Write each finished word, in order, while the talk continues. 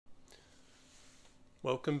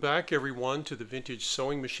Welcome back everyone to the Vintage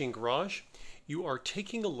Sewing Machine Garage. You are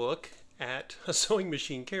taking a look at a sewing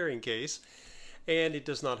machine carrying case, and it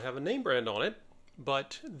does not have a name brand on it,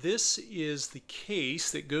 but this is the case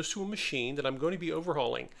that goes to a machine that I'm going to be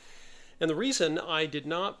overhauling. And the reason I did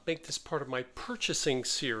not make this part of my purchasing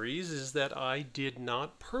series is that I did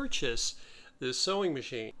not purchase this sewing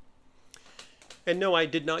machine. And no, I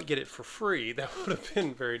did not get it for free. That would have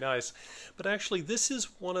been very nice. But actually, this is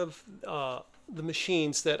one of the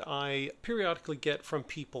machines that I periodically get from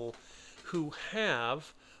people who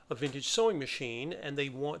have a vintage sewing machine and they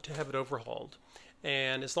want to have it overhauled.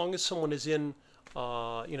 And as long as someone is in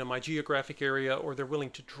my geographic area, or they're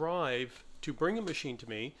willing to drive to bring a machine to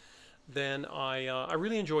me, then I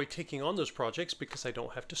really enjoy taking on those projects because I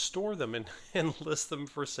don't have to store them and list them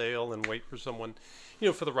for sale and wait for someone,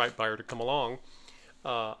 for the right buyer to come along.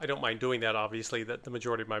 I don't mind doing that, obviously. That the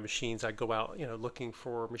majority of my machines, I go out, looking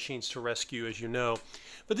for machines to rescue, as you know.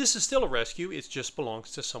 But this is still a rescue. It just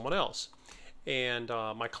belongs to someone else. And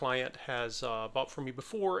my client has bought from me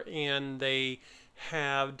before, and they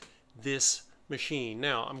had this machine.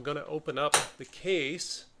 Now, I'm going to open up the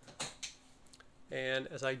case. And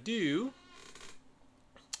as I do,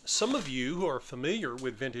 some of you who are familiar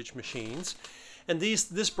with vintage machines, and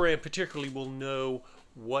this brand particularly, will know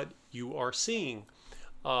what you are seeing.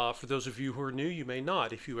 For those of you who are new, you may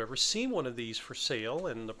not. If you've ever seen one of these for sale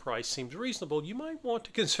and the price seems reasonable, you might want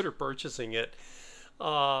to consider purchasing it.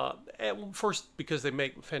 First, because they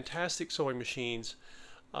make fantastic sewing machines,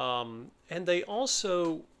 and they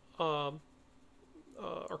also are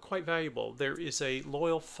quite valuable. There is a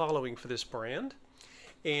loyal following for this brand.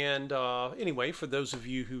 And anyway, for those of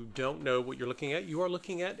you who don't know what you're looking at, you are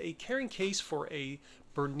looking at a carrying case for a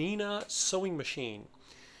Bernina sewing machine.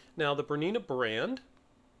 Now, the Bernina brand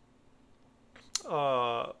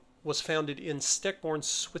was founded in Steckborn,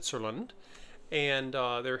 Switzerland, and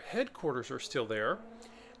their headquarters are still there.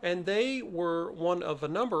 And they were one of a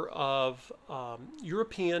number of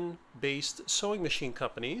European-based sewing machine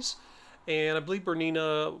companies. And I believe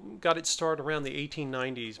Bernina got its start around the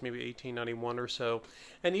 1890s, maybe 1891 or so.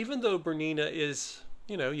 And even though Bernina is,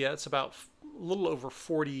 it's about a little over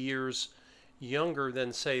 40 years younger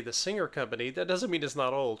than, say, the Singer Company, that doesn't mean it's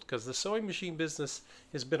not old, because the sewing machine business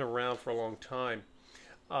has been around for a long time.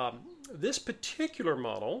 This particular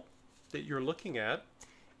model that you're looking at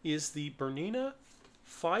is the Bernina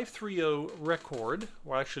 530 Record.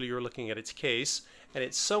 Well, actually, you're looking at its case and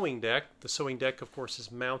its sewing deck. The sewing deck, of course,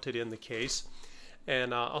 is mounted in the case.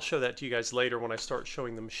 And I'll show that to you guys later when I start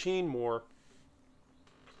showing the machine more.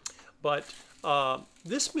 But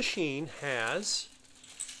this machine has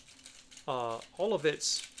all of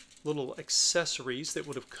its little accessories that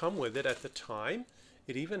would have come with it at the time.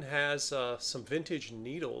 It even has some vintage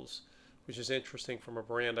needles, which is interesting from a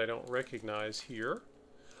brand I don't recognize here.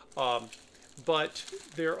 But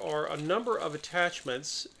there are a number of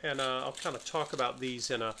attachments, and I'll kind of talk about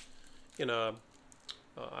these in a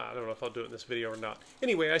I don't know if I'll do it in this video or not.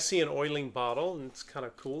 Anyway, I see an oiling bottle, and it's kind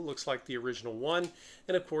of cool. Looks like the original one.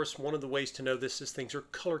 And of course, one of the ways to know this is things are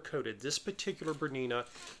color-coded. This particular Bernina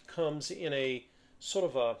comes in a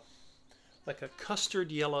sort of like a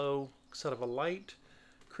custard yellow, sort of a light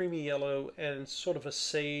creamy yellow, and sort of a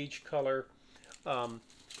sage color.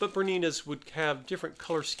 But Berninas would have different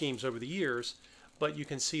color schemes over the years, but you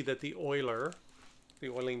can see that the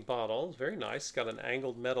oiling bottle is very nice. It's got an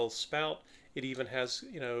angled metal spout. It even has,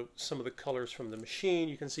 some of the colors from the machine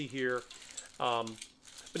you can see here.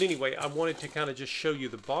 But anyway, I wanted to kind of just show you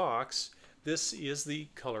the box. This is the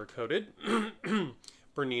color-coded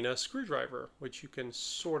Bernina screwdriver, which you can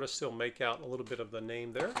sort of still make out a little bit of the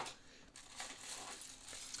name there.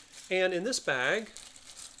 And in this bag,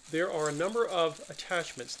 there are a number of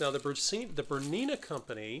attachments. Now, the Bernina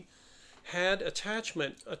company had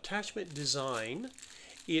attachment design.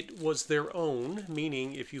 It was their own,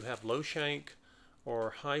 meaning if you have low shank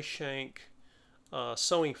or high shank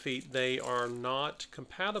sewing feet, they are not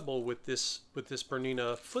compatible with this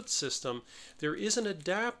Bernina foot system. There is an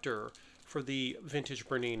adapter for the vintage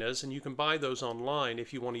Berninas, and you can buy those online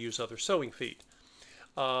if you want to use other sewing feet.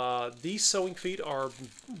 These sewing feet are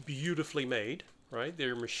beautifully made, right?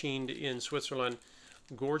 They're machined in Switzerland,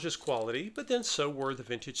 gorgeous quality, but then so were the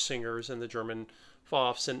vintage Singers and the German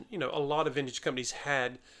Pfaffs, and a lot of vintage companies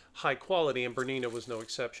had high quality, and Bernina was no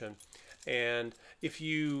exception. And if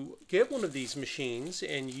you get one of these machines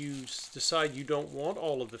and you decide you don't want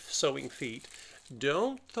all of the sewing feet,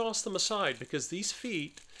 don't toss them aside, because these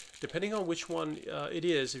feet, depending on which one it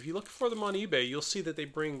is, if you look for them on eBay, you'll see that they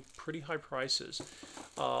bring pretty high prices.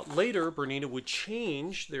 Later, Bernina would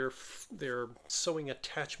change their sewing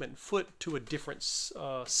attachment foot to a different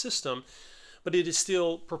system, but it is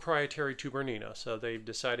still proprietary to Bernina, so they've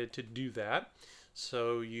decided to do that.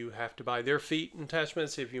 So you have to buy their feet and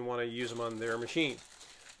attachments if you want to use them on their machine.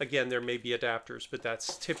 Again, there may be adapters, but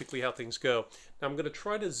that's typically how things go. Now I'm going to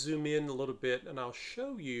try to zoom in a little bit, and I'll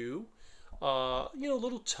show you,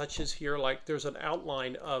 little touches here, like there's an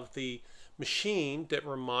outline of the machine that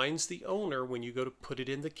reminds the owner when you go to put it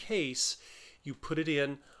in the case, you put it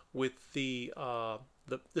in with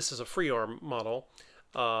this is a free arm model.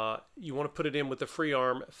 You want to put it in with the free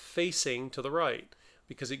arm facing to the right,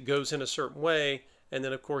 because it goes in a certain way, and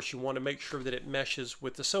then of course you want to make sure that it meshes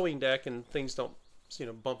with the sewing deck and things don't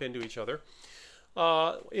bump into each other.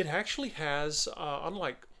 It actually has,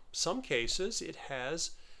 unlike some cases, it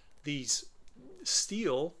has these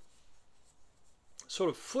steel sort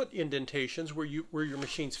of foot indentations where your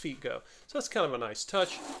machine's feet go. So that's kind of a nice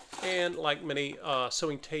touch. And like many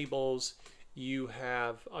sewing tables, you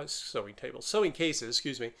have sewing cases,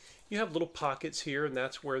 excuse me. You have little pockets here, and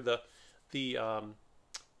that's where the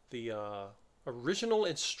original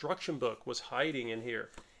instruction book was hiding in here.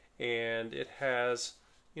 And it has,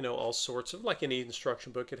 all sorts of, like any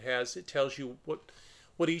instruction book, it tells you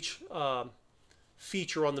what each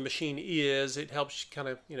feature on the machine is. It helps kind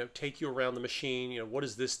of, take you around the machine. What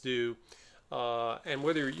does this do? And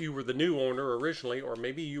whether you were the new owner originally, or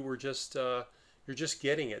maybe you were just you're just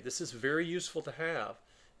getting it, this is very useful to have.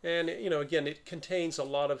 And again, it contains a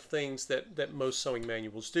lot of things that most sewing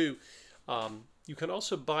manuals do. You can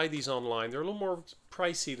also buy these online. They're a little more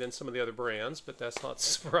pricey than some of the other brands, but that's not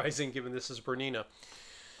surprising given this is Bernina.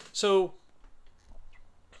 So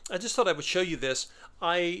I just thought I would show you this.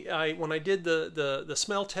 When I did the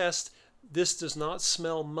smell test, this does not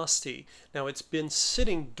smell musty. Now, it's been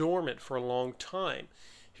sitting dormant for a long time.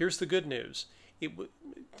 Here's the good news.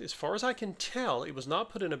 As far as I can tell, it was not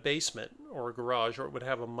put in a basement or a garage, or it would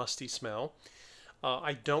have a musty smell.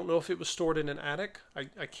 I don't know if it was stored in an attic.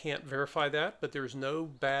 I can't verify that, but there's no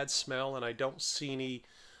bad smell, and I don't see any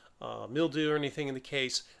mildew or anything in the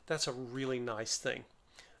case. That's a really nice thing,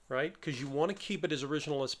 right? Because you want to keep it as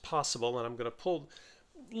original as possible, and I'm going to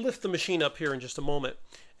lift the machine up here in just a moment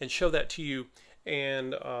and show that to you,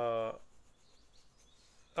 and I'll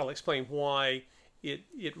explain why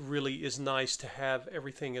it really is nice to have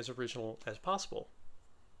everything as original as possible.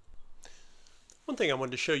 One thing I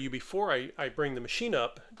wanted to show you before I bring the machine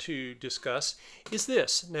up to discuss is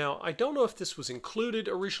this. Now, I don't know if this was included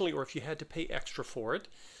originally or if you had to pay extra for it,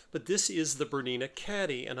 but this is the Bernina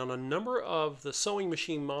Caddy, and on a number of the sewing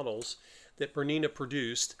machine models that Bernina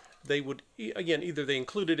produced, they would, again, either they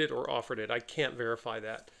included it or offered it. I can't verify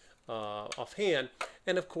that offhand.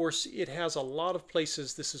 And of course, it has a lot of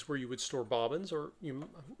places. This is where you would store bobbins, or I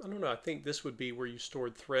don't know, I think this would be where you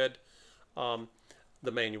stored thread.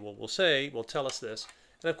 The manual will tell us this.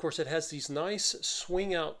 And of course, it has these nice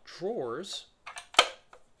swing out drawers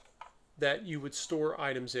that you would store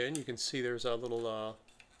items in. You can see there's a little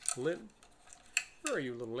lint. Where are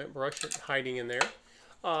you, little lint brush hiding in there?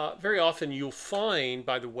 Very often you'll find,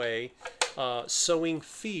 by the way, sewing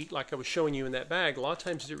feet like I was showing you in that bag. A lot of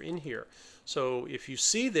times they're in here. So if you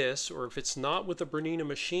see this, or if it's not with a Bernina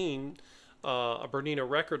machine, a Bernina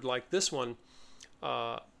record like this one,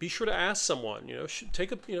 be sure to ask someone.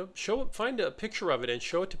 Find a picture of it and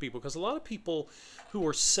show it to people, because a lot of people who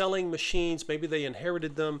are selling machines, maybe they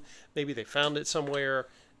inherited them, maybe they found it somewhere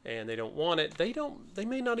and they don't want it. They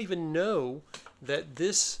may not even know that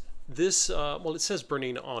this well, it says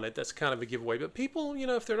Bernina on it. That's kind of a giveaway. But people,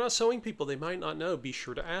 if they're not sewing people, they might not know. Be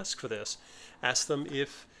sure to ask for this. Ask them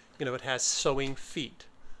if it has sewing feet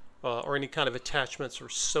or any kind of attachments or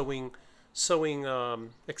sewing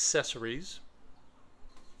accessories.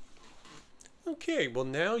 Okay, well,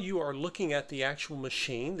 now you are looking at the actual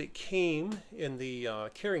machine that came in the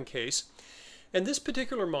carrying case. And this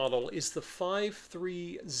particular model is the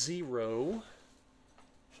 530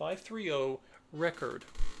 record,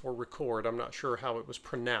 or record. I'm not sure how it was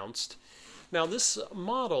pronounced. Now, this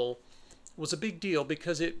model was a big deal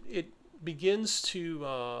because it begins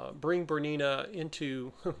to bring Bernina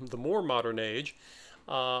into the more modern age.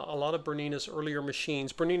 A lot of Bernina's earlier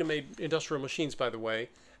machines, Bernina made industrial machines, by the way,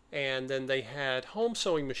 and then they had home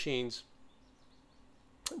sewing machines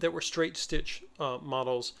that were straight stitch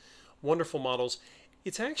models, wonderful models.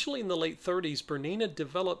 It's actually in the late 30s, Bernina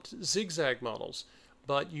developed zigzag models,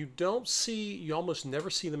 but you almost never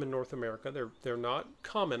see them in North America. They're not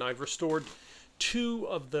common. I've restored two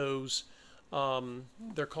of those.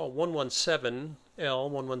 They're called 117L,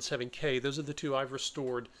 117K. Those are the two I've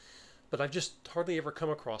restored, but I've just hardly ever come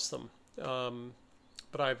across them.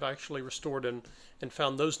 But I've actually restored and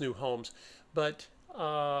found those new homes. But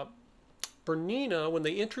Bernina, when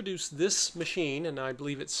they introduced this machine, and I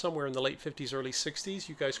believe it's somewhere in the late 50s, early 60s,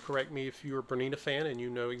 you guys correct me if you're a Bernina fan and you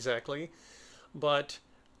know exactly, but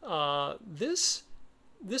this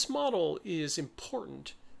model is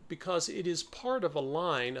important because it is part of a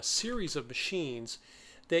line, a series of machines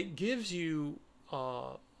that gives you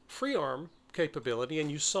free arm capability,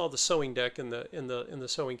 and you saw the sewing deck in the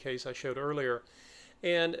sewing case I showed earlier,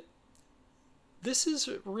 and this is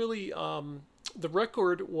really the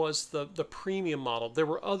Record was the premium model. There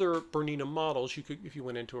were other Bernina models. You could, if you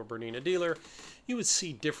went into a Bernina dealer, you would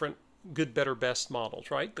see different good, better, best models,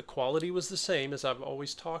 right? The quality was the same, as I've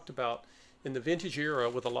always talked about in the vintage era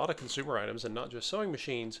with a lot of consumer items and not just sewing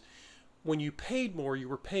machines. When you paid more, you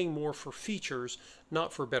were paying more for features,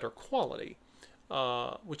 not for better quality,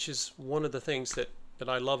 which is one of the things that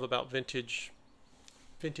I love about vintage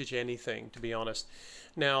anything, to be honest.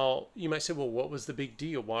 Now, you might say, well, what was the big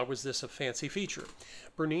deal? Why was this a fancy feature?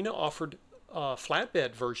 Bernina offered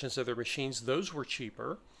flatbed versions of their machines. Those were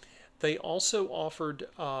cheaper. They also offered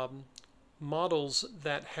models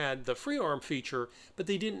that had the free arm feature, but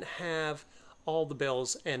they didn't have all the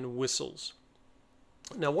bells and whistles.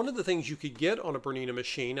 Now, one of the things you could get on a Bernina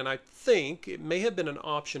machine, and I think it may have been an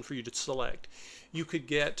option for you to select, you could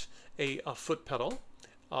get a foot pedal,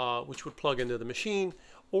 which would plug into the machine,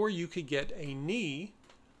 or you could get a knee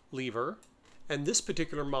lever, and this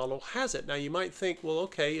particular model has it. Now, you might think, well,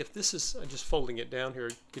 okay, if this is, I'm just folding it down here,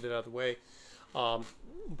 get it out of the way.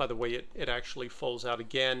 By the way, it actually folds out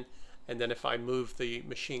again, and then if I move the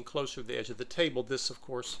machine closer to the edge of the table, this, of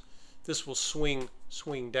course, this will swing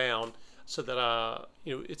down so that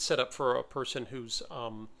you know, it's set up for a person who's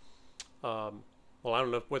well, I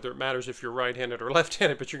don't know whether it matters if you're right-handed or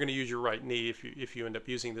left-handed, but you're going to use your right knee if you end up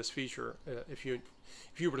using this feature, if you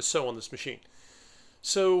were to sew on this machine.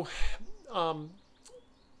 So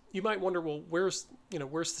you might wonder, well, where's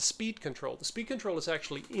the speed control? The speed control is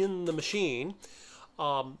actually in the machine,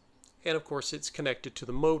 and of course it's connected to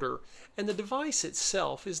the motor. And the device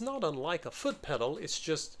itself is not unlike a foot pedal. It's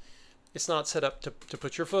just it's not set up to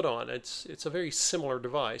put your foot on. It's a very similar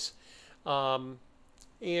device.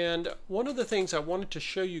 And one of the things I wanted to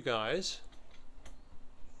show you guys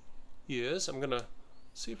is, I'm going to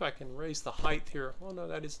see if I can raise the height here. Oh no,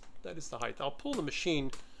 that is the height. I'll pull the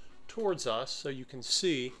machine towards us so you can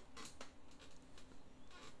see.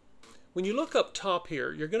 When you look up top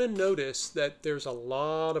here, you're going to notice that there's a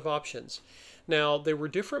lot of options. Now, there were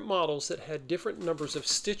different models that had different numbers of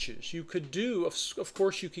stitches. You could do, of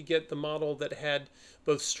course, you could get the model that had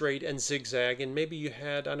both straight and zigzag, and maybe you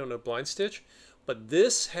had, I don't know, blind stitch. But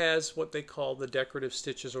this has what they call the decorative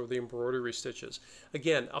stitches or the embroidery stitches.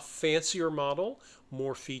 Again, a fancier model,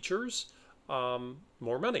 more features,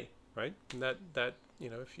 more money, right? And that you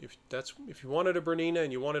know, if you wanted a Bernina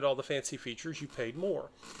and you wanted all the fancy features, you paid more.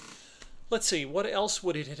 Let's see, what else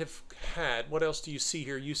would it have had? What else do you see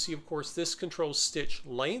here? You see, of course, this controls stitch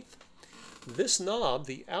length. This knob,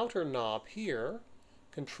 the outer knob here,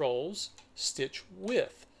 controls stitch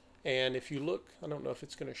width. And if you look, I don't know if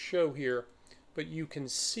it's going to show here, but you can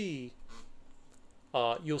see,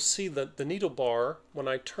 you'll see the needle bar when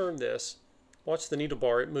I turn this. Watch the needle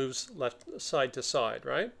bar, it moves left side to side,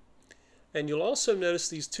 right? And you'll also notice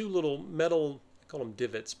these two little metal, I call them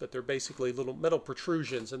divots, but they're basically little metal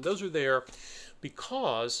protrusions, and those are there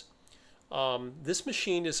because this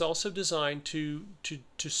machine is also designed to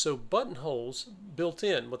sew buttonholes built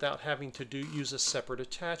in without having to use a separate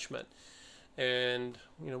attachment. And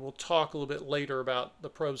you know, we'll talk a little bit later about the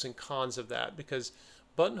pros and cons of that, because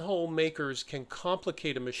buttonhole makers can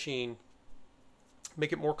complicate a machine,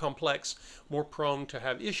 make it more complex, more prone to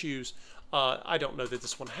have issues. I don't know that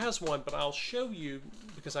this one has one, but I'll show you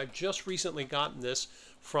because I've just recently gotten this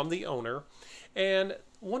from the owner. And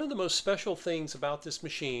one of the most special things about this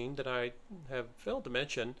machine that I have failed to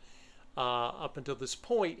mention up until this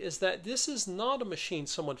point is that this is not a machine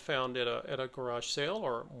someone found at a garage sale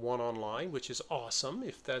or one online, which is awesome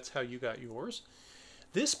if that's how you got yours.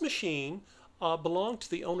 This machine belonged to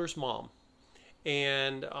the owner's mom,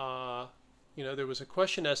 and you know, there was a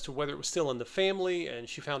question as to whether it was still in the family, and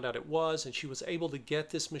she found out it was, and she was able to get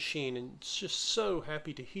this machine, and just so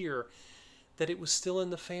happy to hear that it was still in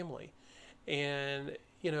the family. And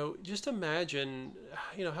you know, just imagine,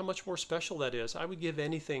 you know, how much more special that is. I would give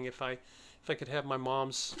anything if I could have my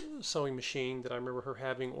mom's sewing machine that I remember her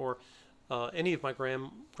having, or any of my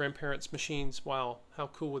grandparents' machines. Wow, how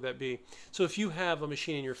cool would that be? So if you have a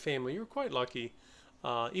machine in your family, you're quite lucky.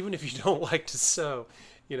 Even if you don't like to sew,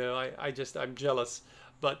 you know, I'm jealous.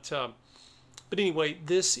 But anyway,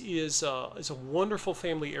 this is a wonderful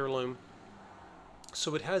family heirloom.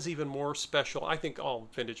 So it has even more special. I think all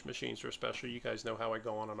vintage machines are special. You guys know how I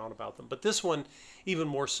go on and on about them. But this one, even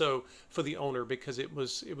more so for the owner, because it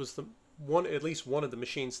was the one, at least one of the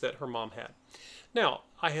machines that her mom had. Now,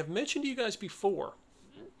 I have mentioned to you guys before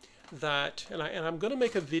that, and I'm going to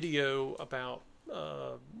make a video about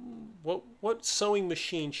what sewing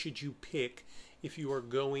machine should you pick if you are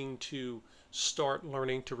going to start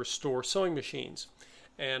learning to restore sewing machines.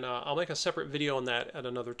 And I'll make a separate video on that at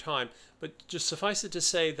another time. But just suffice it to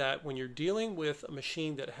say that when you're dealing with a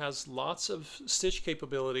machine that has lots of stitch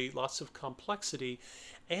capability, lots of complexity,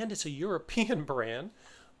 and it's a European brand,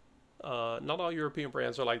 not all European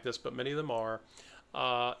brands are like this, but many of them are,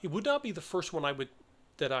 it would not be the first one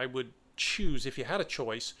that I would choose if you had a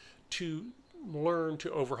choice to learn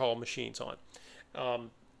to overhaul machines on.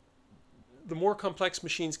 The more complex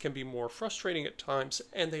machines can be more frustrating at times,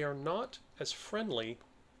 and they are not as friendly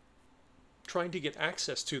trying to get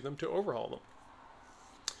access to them to overhaul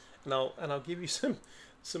them. And I'll give you some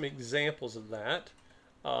examples of that.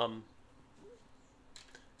 And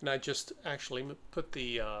I just actually put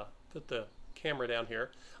the camera down here.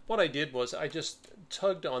 What I did was I just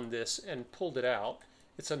tugged on this and pulled it out.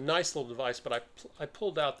 It's a nice little device, but I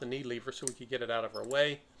pulled out the knee lever so we could get it out of our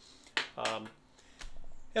way.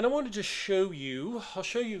 And I want to just show you, I'll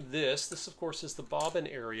show you this. This, of course, is the bobbin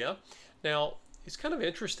area. Now, it's kind of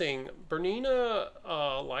interesting. Bernina,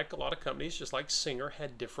 like a lot of companies, just like Singer,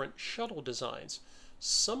 had different shuttle designs.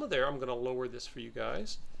 Some of their, I'm going to lower this for you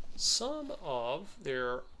guys, some of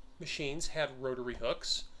their machines had rotary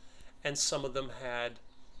hooks, and some of them had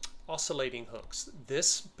oscillating hooks.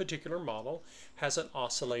 This particular model has an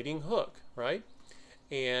oscillating hook, right?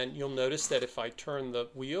 And you'll notice that if I turn the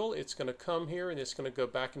wheel, it's going to come here and it's going to go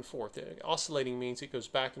back and forth. Oscillating means it goes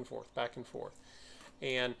back and forth, back and forth.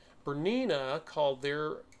 And Bernina called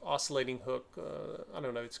their oscillating hook, I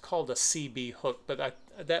don't know, it's called a CB hook, but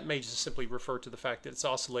that may just simply refer to the fact that it's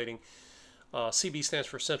oscillating. CB stands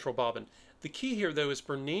for central bobbin. The key here, though, is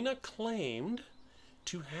Bernina claimed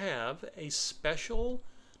to have a special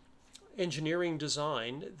engineering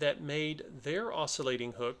design that made their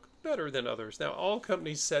oscillating hook better than others. Now, all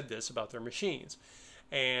companies said this about their machines,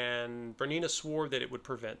 and Bernina swore that it would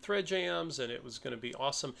prevent thread jams and it was going to be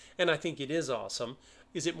awesome, and I think it is awesome.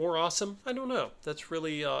 Is it more awesome? I don't know. That's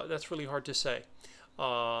really hard to say.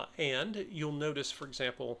 And you'll notice, for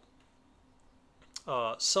example,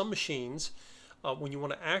 some machines, when you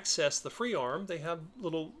want to access the free arm, they have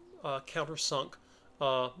little countersunk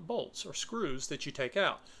bolts or screws that you take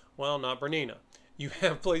out. Well, not Bernina. You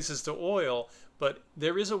have places to oil, but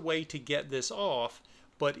there is a way to get this off,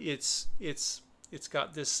 but it's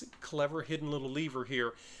got this clever hidden little lever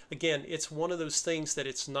here. Again, it's one of those things that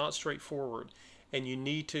it's not straightforward, and you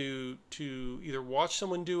need to either watch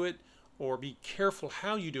someone do it or be careful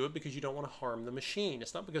how you do it, because you don't want to harm the machine.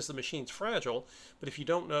 It's not because the machine's fragile, but if you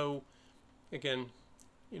don't know, again,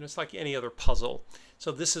 you know, it's like any other puzzle.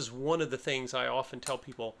 So this is one of the things I often tell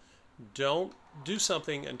people: don't do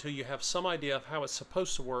something until you have some idea of how it's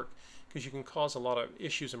supposed to work, because you can cause a lot of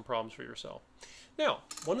issues and problems for yourself. Now,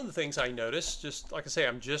 one of the things I noticed, just like I say,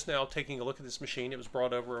 I'm just now taking a look at this machine. It was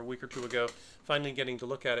brought over a week or two ago, finally getting to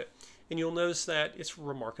look at it. And you'll notice that it's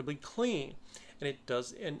remarkably clean. And it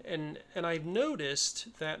does, and I've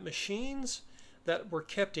noticed that machines that were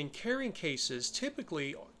kept in carrying cases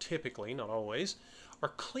typically, not always, are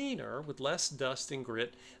cleaner with less dust and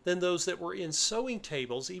grit than those that were in sewing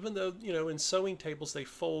tables, even though, you know, in sewing tables they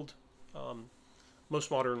fold. Most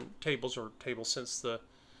modern tables, or tables since the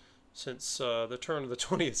turn of the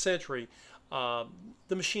 20th century,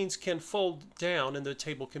 the machines can fold down and the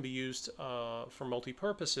table can be used for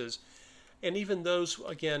multi-purposes. And even those,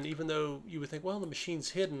 again, even though you would think, well, the machine's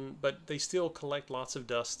hidden, but they still collect lots of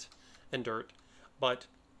dust and dirt. But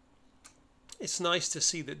it's nice to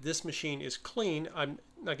see that this machine is clean. I'm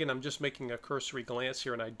just making a cursory glance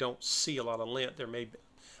here, and I don't see a lot of lint. There may be,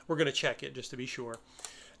 we're going to check it just to be sure.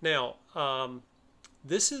 Now,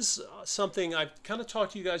 this is something I've kind of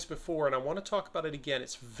talked to you guys before, and I want to talk about it again.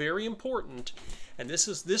 It's very important, and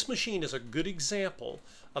this machine is a good example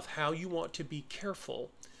of how you want to be careful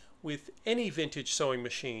with any vintage sewing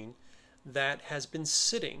machine that has been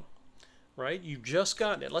sitting, right? You've just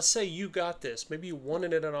gotten it. Let's say you got this. Maybe you won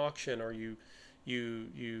it at an auction, or you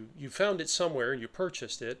found it somewhere and you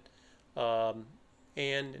purchased it,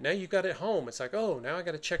 and now you've got it home. It's like, oh, now I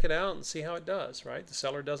got to check it out and see how it does, right? The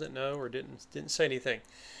seller doesn't know or didn't say anything.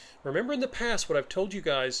 Remember in the past what I've told you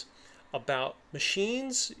guys about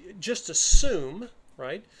machines? Just assume,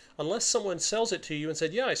 right? Unless someone sells it to you and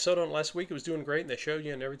said, yeah, I sewed on it last week, it was doing great, and they showed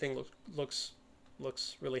you and everything looks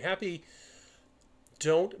really happy.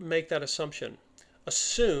 Don't make that assumption.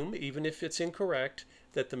 assume, even if it's incorrect,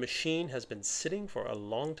 that the machine has been sitting for a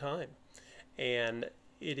long time and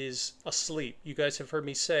it is asleep. You guys have heard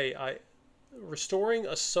me say, restoring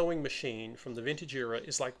a sewing machine from the vintage era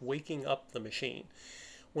is like waking up the machine.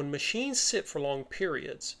 When machines sit for long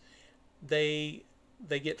periods, they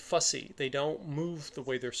get fussy. They don't move the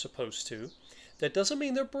way they're supposed to. That doesn't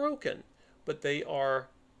mean they're broken, but they are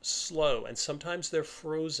slow, and sometimes they're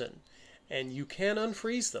frozen. And you can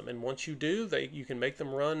unfreeze them, and once you do, you can make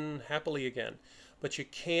them run happily again. But you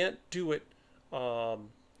can't do it.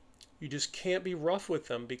 You just can't be rough with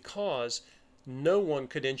them, because no one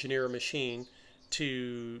could engineer a machine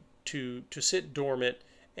to sit dormant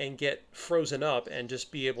and get frozen up and just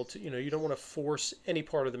be able to, you don't want to force any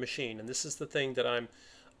part of the machine. And this is the thing that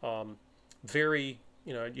I'm very,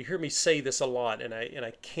 you hear me say this a lot, and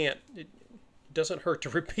I can't, it doesn't hurt to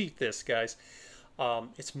repeat this, guys.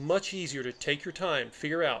 It's much easier to take your time,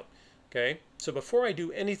 figure out, okay? So before I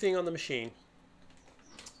do anything on the machine,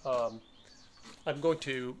 I'm going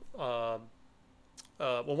to, well,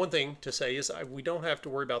 one thing to say is we don't have to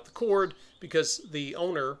worry about the cord, because the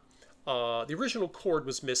owner, the original cord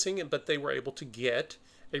was missing, but they were able to get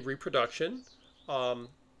a reproduction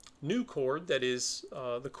new cord that is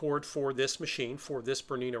the cord for this machine, for this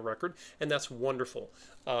Bernina record, and that's wonderful.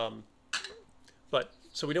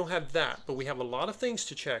 So we don't have that, but we have a lot of things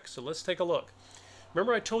to check, so let's take a look.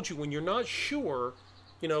 Remember I told you, when you're not sure,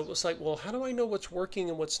 it's like, well, how do I know what's working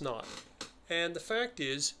and what's not? And the fact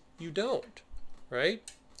is, you don't, right?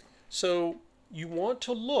 So you want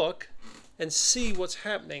to look and see what's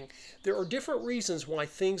happening. There are different reasons why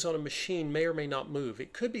things on a machine may or may not move.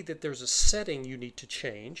 It could be that there's a setting you need to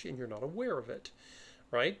change and you're not aware of it,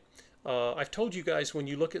 right? I've told you guys, when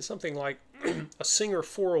you look at something like a Singer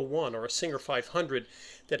 401 or a Singer 500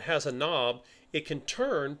 that has a knob, it can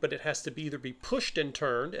turn, but it has to either be pushed and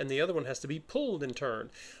turned, and the other one has to be pulled and turned.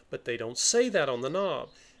 But they don't say that on the knob.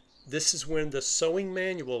 This is when the sewing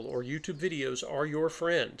manual or YouTube videos are your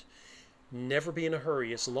friend. Never be in a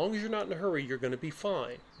hurry. As long as you're not in a hurry, you're going to be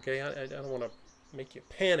fine. Okay, I don't want to make you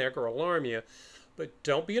panic or alarm you, but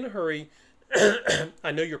don't be in a hurry.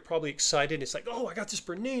 I know you're probably excited. It's like, oh, I got this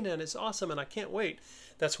Bernina and it's awesome and I can't wait.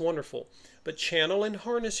 That's wonderful. But channel and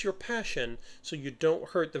harness your passion so you don't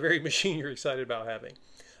hurt the very machine you're excited about having.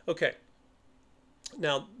 Okay.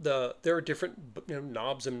 Now, there are different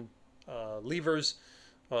knobs and levers,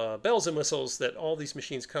 bells and whistles that all these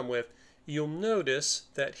machines come with. You'll notice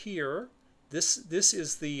that here, this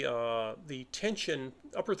is the tension,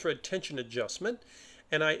 upper thread tension adjustment.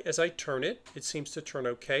 And as I turn it, it seems to turn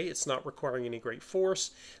okay. It's not requiring any great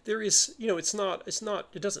force. There is,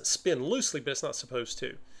 it doesn't spin loosely, but it's not supposed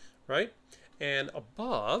to, right? And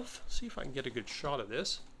above, see if I can get a good shot of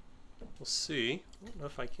this. We'll see. I don't know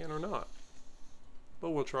if I can or not, but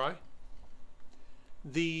we'll try.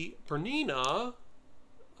 The Bernina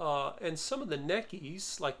and some of the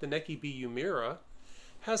Neckies, like the Necki BU Mira,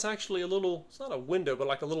 has actually a little, it's not a window, but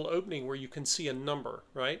like a little opening where you can see a number,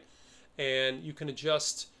 right? And you can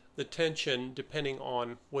adjust the tension depending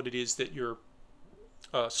on what it is that you're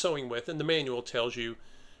sewing with. And the manual tells you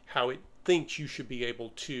how it thinks you should be able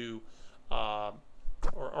to,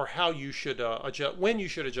 or how you should adjust, when you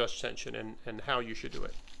should adjust tension and how you should do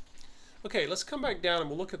it. Okay, let's come back down and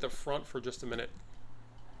we'll look at the front for just a minute.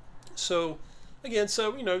 So again,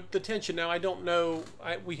 the tension, now I don't know,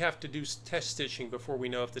 we have to do test stitching before we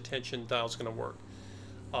know if the tension dial is going to work.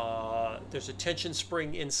 There's a tension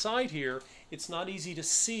spring inside here. It's not easy to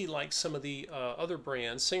see like some of the other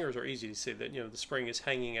brands. Singers are easy to see that the spring is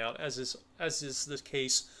hanging out, as is the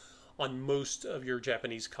case on most of your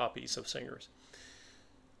Japanese copies of Singers.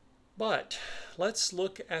 But let's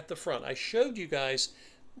look at the front. I showed you guys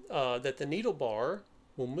that the needle bar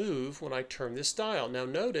will move when I turn this dial. Now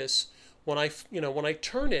notice when I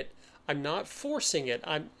turn it, I'm not forcing it.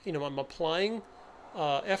 I'm applying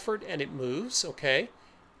effort and it moves. Okay.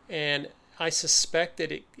 And I suspect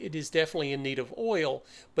that it is definitely in need of oil,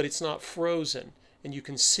 but it's not frozen. And you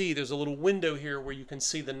can see there's a little window here where you can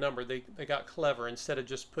see the number. They got clever. Instead of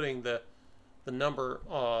just putting the number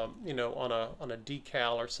on a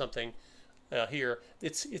decal or something here,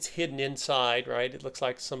 it's hidden inside, right? It looks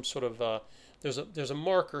like some sort of there's a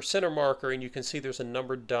marker, center marker, and you can see there's a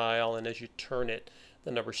numbered dial, and as you turn it, the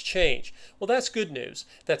numbers change. Well, that's good news.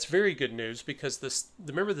 That's very good news, because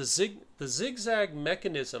remember the zigzag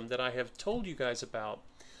mechanism that I have told you guys about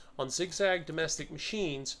on zigzag domestic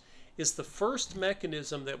machines is the first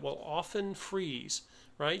mechanism that will often freeze,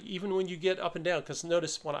 right? Even when you get up and down, because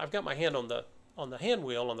notice when I've got my hand on the hand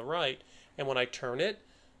wheel on the right, and when I turn it,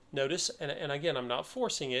 notice, and again, I'm not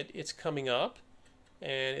forcing it, it's coming up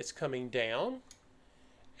and it's coming down.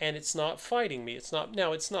 and it's not fighting me. It's not,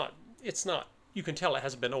 now it's not, you can tell it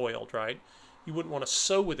hasn't been oiled, right? You wouldn't want to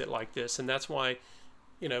sew with it like this, and that's why,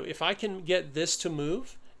 you know, if I can get this to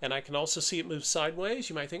move, and I can also see it move sideways,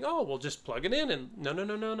 you might think, oh, we'll just plug it in, and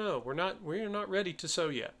no, we're not ready to sew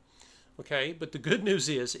yet. Okay, but the good news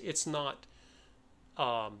is it's not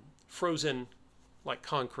frozen like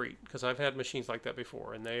concrete, because I've had machines like that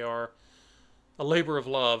before, and they are a labor of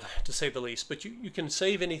love, to say the least. But you can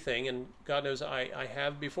save anything, and God knows I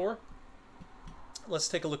have before. Let's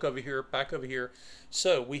take a look over here, back over here.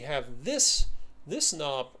 So we have this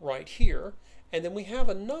knob right here, and then we have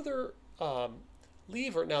another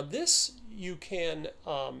lever. Now this you can,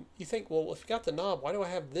 you think, well, if you got the knob, why do I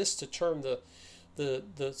have this to turn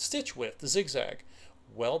the stitch width, the zigzag?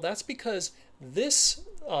 Well, that's because this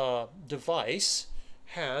device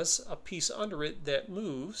has a piece under it that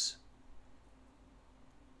moves.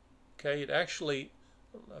 Okay, it actually,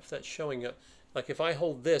 I don't know if that's showing up. Like if I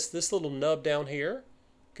hold this little nub down here,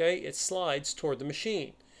 okay, it slides toward the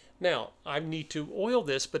machine. Now, I need to oil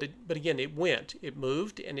this, but again, it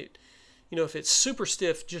moved, and it, you know, if it's super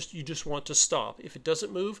stiff, you just want to stop. If it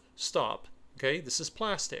doesn't move, stop. Okay, this is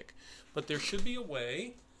plastic, but there should be a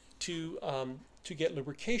way to get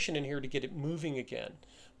lubrication in here to get it moving again.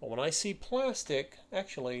 But when I see plastic,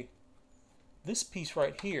 actually, this piece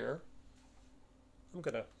right here, I'm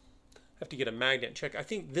gonna have to get a magnet and check. I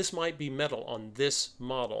think this might be metal on this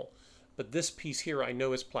model, but this piece here I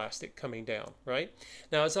know is plastic coming down, right?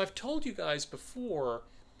 Now, as I've told you guys before,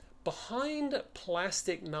 behind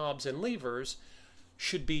plastic knobs and levers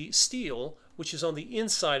should be steel, which is on the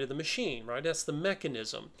inside of the machine, right? That's the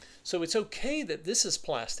mechanism. So it's okay that this is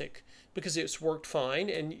plastic because it's worked fine,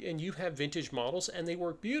 and you have vintage models and they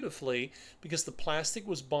work beautifully because the plastic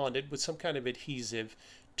was bonded with some kind of adhesive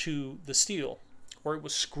to the steel, or it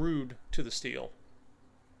was screwed to the steel.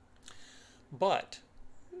 But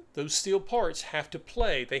those steel parts have to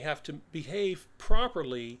play. They have to behave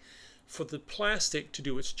properly for the plastic to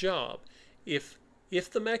do its job. If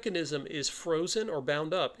the mechanism is frozen or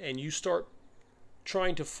bound up and you start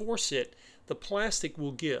trying to force it, the plastic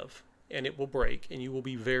will give and it will break and you will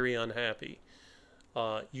be very unhappy.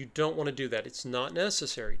 You don't want to do that. It's not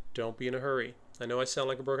necessary. Don't be in a hurry. I know I sound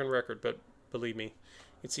like a broken record, but believe me,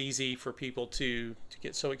 it's easy for people to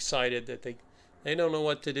get so excited that they don't know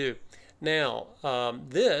what to do. Now,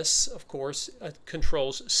 this, of course,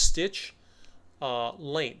 controls stitch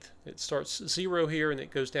length. It starts 0 here and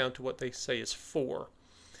it goes down to what they say is 4.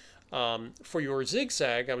 For your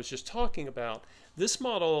zigzag, I was just talking about, this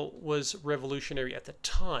model was revolutionary at the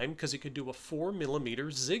time because it could do a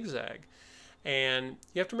 4mm zigzag. And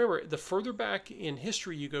you have to remember, the further back in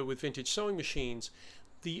history you go with vintage sewing machines,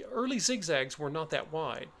 the early zigzags were not that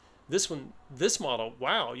wide. This model,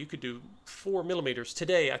 wow, you could do 4mm.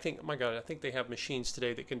 Today, I think, my God, I think they have machines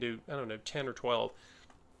today that can do, I don't know, 10 or 12.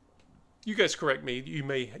 You guys correct me. You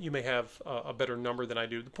may have a better number than I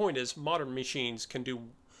do. The point is, modern machines can do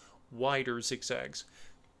wider zigzags.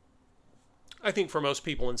 I think for most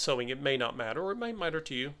people in sewing, it may not matter, or it may matter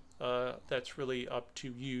to you. That's really up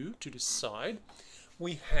to you to decide.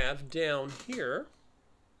 We have down here,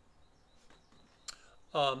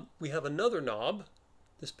 we have another knob,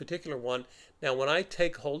 this particular one. Now, when I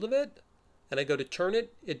take hold of it and I go to turn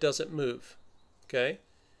it, it doesn't move. Okay?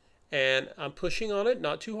 And I'm pushing on it,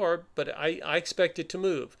 not too hard, but I expect it to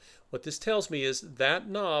move. What this tells me is that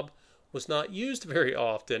knob was not used very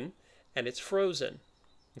often, and it's frozen.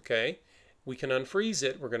 Okay? We can unfreeze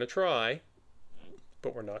it. We're going to try,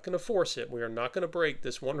 but we're not going to force it. We are not going to break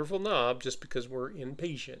this wonderful knob just because we're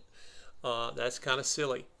impatient. That's kind of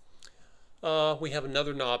silly. We have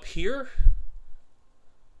another knob here,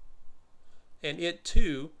 and it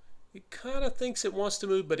too, it kind of thinks it wants to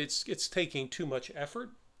move, but it's taking too much effort.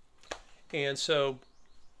 And so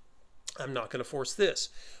I'm not going to force this.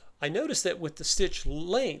 I noticed that with the stitch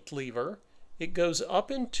length lever, it goes up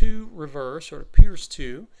into reverse, or it appears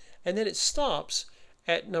to, and then it stops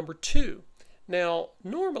at number 2. Now,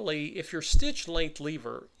 normally, if your stitch length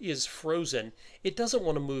lever is frozen, it doesn't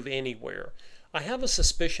want to move anywhere. I have a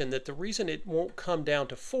suspicion that the reason it won't come down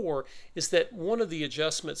to 4 is that one of the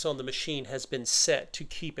adjustments on the machine has been set to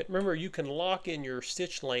keep it. Remember, you can lock in your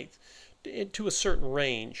stitch length to a certain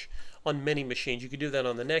range on many machines. You can do that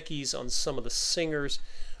on the Neckies, on some of the Singers,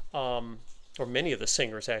 or many of the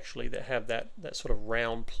Singers actually, that have that sort of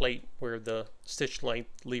round plate where the stitch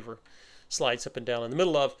length lever slides up and down in the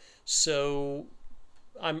middle of. So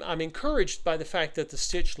I'm encouraged by the fact that the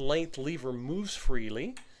stitch length lever moves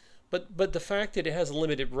freely, But the fact that it has a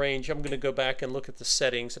limited range, I'm going to go back and look at the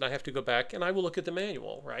settings, and I have to go back and I will look at the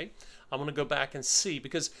manual, right? I'm going to go back and see,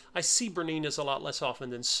 because I see Berninas a lot less often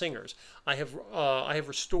than Singers. I have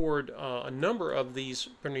restored a number of these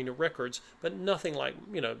Bernina records, but nothing like,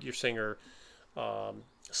 you know, your Singer,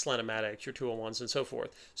 Slantomatics, your 201s, and so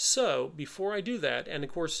forth. So before I do that, and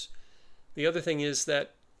of course, the other thing is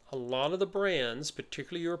that a lot of the brands,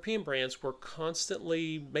 particularly European brands, were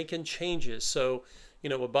constantly making changes. So, you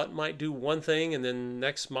know, a button might do one thing, and then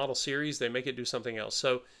next model series they make it do something else.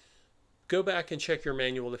 So go back and check your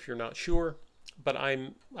manual if you're not sure. But I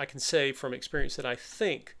can say from experience that I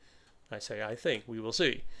think, we will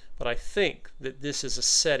see, but I think that this is a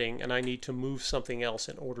setting and I need to move something else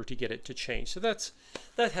in order to get it to change. So that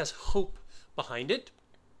has hope behind it.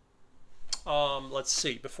 Let's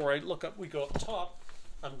see, before we go up top,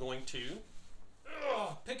 I'm going to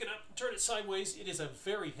pick it up and turn it sideways. It is a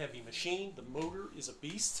very heavy machine. The motor is a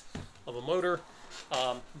beast of a motor,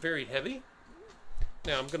 very heavy.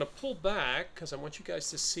 Now I'm going to pull back because I want you guys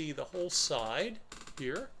to see the whole side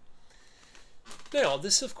here. Now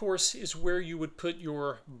this, of course, is where you would put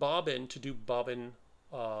your bobbin to do bobbin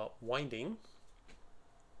winding.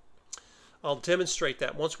 I'll demonstrate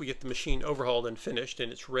that once we get the machine overhauled and finished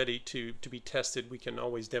and it's ready to be tested. We can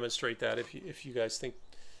always demonstrate that if you guys think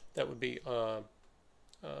that would be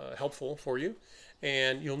helpful for you.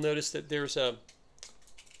 And you'll notice that there's up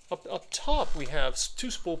top we have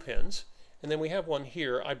 2 spool pins, and then we have one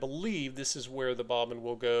here. I believe this is where the bobbin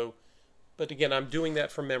will go, but again, I'm doing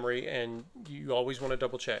that from memory, and you always want to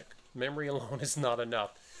double check. Memory alone is not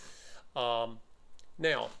enough.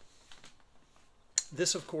 Now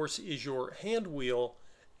this, of course, is your hand wheel,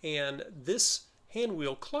 and this hand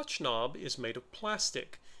wheel clutch knob is made of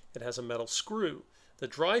plastic. It has a metal screw. The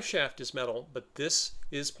drive shaft is metal, but this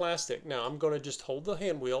is plastic. Now I'm going to just hold the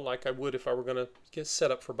hand wheel like I would if I were going to get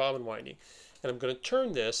set up for bobbin winding. And I'm going to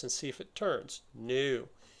turn this and see if it turns. No,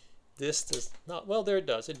 this does not. Well, there it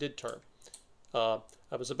does. It did turn. I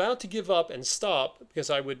was about to give up and stop because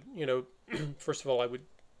I would, you know, first of all, I would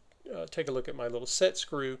take a look at my little set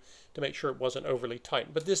screw to make sure it wasn't overly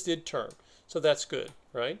tight. But this did turn, so that's good,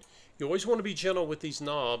 right? You always want to be gentle with these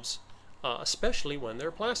knobs, especially when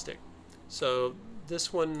they're plastic. So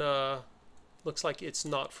this one looks like it's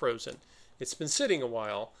not frozen. It's been sitting a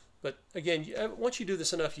while, but again, once you do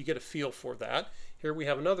this enough, you get a feel for that. Here we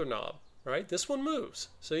have another knob, right? This one moves.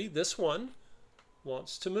 See, this one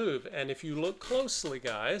wants to move. And if you look closely,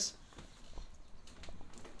 guys,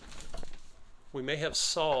 we may have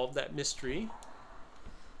solved that mystery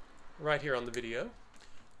right here on the video.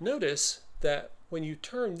 Notice that when you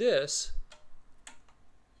turn this,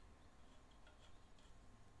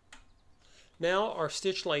 now our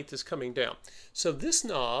stitch length is coming down. So this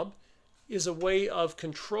knob is a way of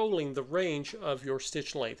controlling the range of your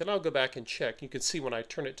stitch length. And I'll go back and check. You can see when I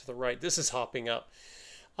turn it to the right, this is hopping up.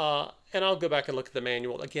 And I'll go back and look at the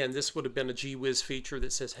manual. Again, this would have been a gee whiz feature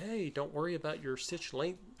that says, hey, don't worry about your stitch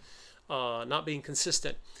length not being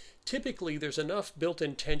consistent. Typically, there's enough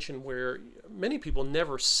built-in tension where many people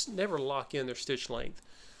never lock in their stitch length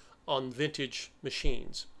on vintage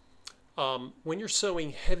machines. When you're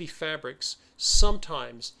sewing heavy fabrics,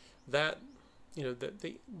 sometimes that, you know,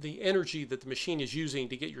 the energy that the machine is using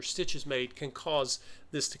to get your stitches made can cause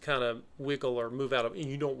this to kind of wiggle or move out of, and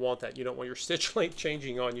you don't want that. You don't want your stitch length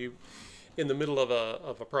changing on you in the middle of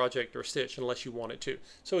a project or a stitch unless you want it to.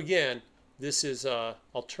 So again, this is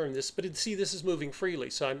I'll turn this, but see, this is moving freely,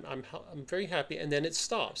 so I'm very happy. And then it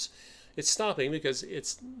stops. It's stopping because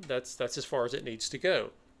that's as far as it needs to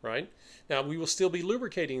go. Right? Now we will still be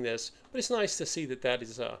lubricating this, but it's nice to see that that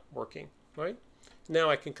is working, right? Now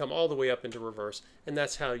I can come all the way up into reverse, and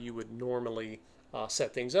that's how you would normally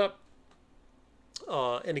set things up.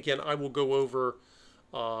 And again, I will go over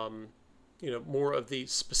you know, more of the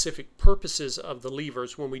specific purposes of the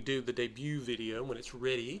levers when we do the debut video, when it's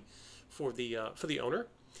ready for the owner.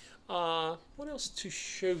 What else to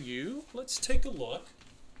show you? Let's take a look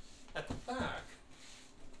at the back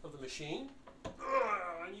of the machine.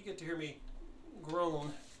 And you get to hear me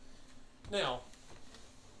groan. Now,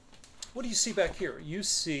 what do you see back here? You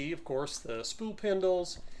see, of course, the spool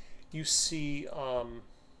spindles. You see,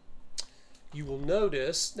 you will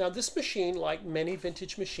notice, now this machine, like many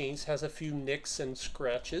vintage machines, has a few nicks and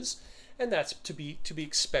scratches, and that's to be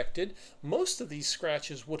expected. Most of these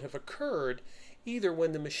scratches would have occurred either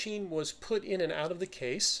when the machine was put in and out of the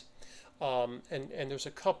case, and there's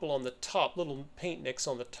a couple on the top, little paint nicks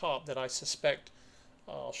on the top that I suspect,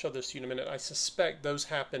 I'll show this to you in a minute, I suspect those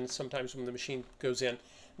happen sometimes when the machine goes in.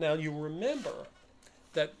 Now you remember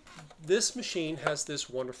that this machine has this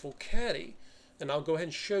wonderful caddy, and I'll go ahead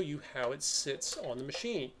and show you how it sits on the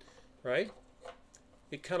machine. right?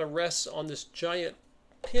 It kind of rests on this giant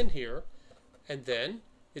pin here, and then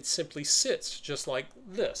it simply sits just like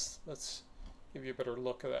this. Let's give you a better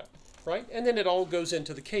look at that, right? And then it all goes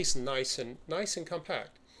into the case nice and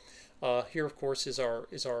compact. Here, of course, is our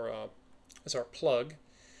plug,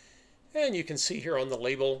 and you can see here on the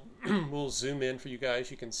label. We'll zoom in for you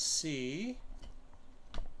guys. You can see.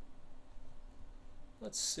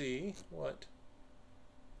 Let's see what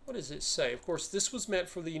does it say. Of course, this was meant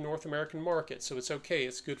for the North American market, so it's okay.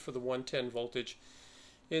 It's good for the 110 voltage.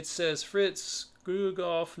 It says Fritz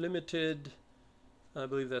Grugoff Limited. I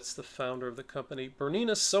believe that's the founder of the company.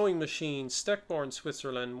 Bernina sewing machine, Steckborn,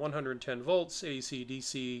 Switzerland, 110 volts, AC,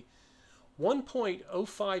 DC,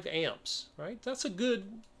 1.05 amps. Right, that's a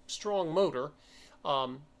good, strong motor.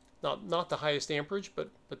 Not the highest amperage, but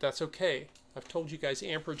that's okay. I've told you guys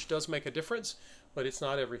amperage does make a difference, but it's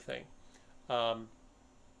not everything.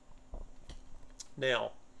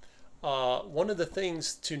 Now, one of the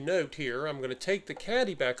things to note here, I'm going to take the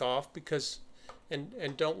caddy back off because,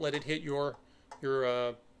 and don't let it hit your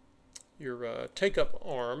take-up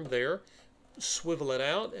arm there. Swivel it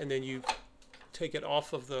out, and then you take it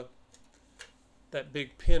off of that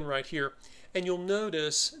big pin right here. And you'll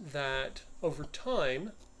notice that over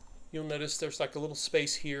time, you'll notice there's like a little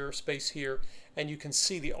space here, and you can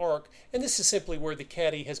see the arc. And this is simply where the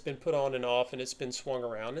caddy has been put on and off, and it's been swung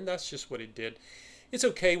around, and that's just what it did. It's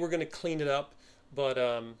okay, we're going to clean it up, but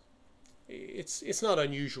it's not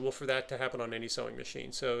unusual for that to happen on any sewing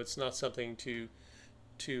machine, so it's not something to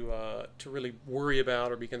really worry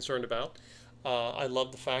about or be concerned about. I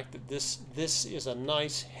love the fact that this is a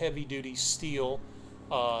nice heavy-duty steel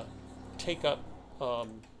take-up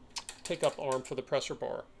arm for the presser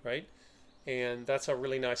bar, right? And that's a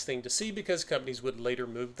really nice thing to see because companies would later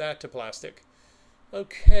move that to plastic.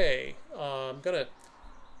 Okay, I'm going to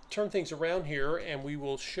turn things around here and we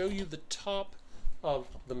will show you the top of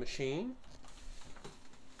the machine.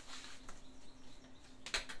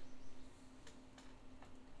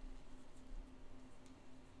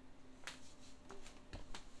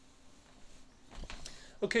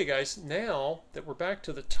 Okay guys, now that we're back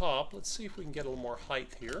to the top, let's see if we can get a little more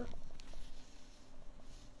height here.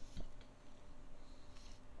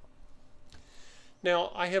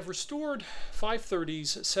 Now I have restored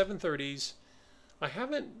 530s, 730s. I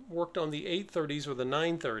haven't worked on the 830s or the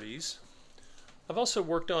 930s. I've also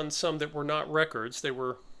worked on some that were not records. They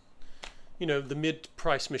were, you know, the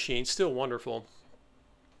mid-price machines, still wonderful.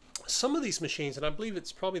 Some of these machines, and I believe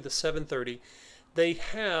it's probably the 730, they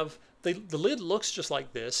have, the lid looks just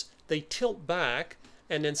like this. They tilt back,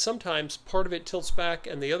 and then sometimes part of it tilts back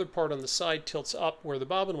and the other part on the side tilts up where the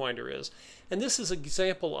bobbin winder is. And this is an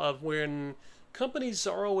example of when companies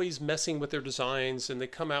are always messing with their designs and they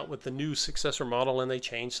come out with the new successor model and they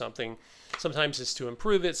change something. Sometimes it's to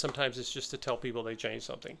improve it, sometimes it's just to tell people they changed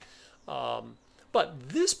something. But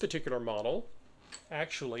this particular model,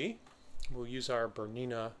 actually, we'll use our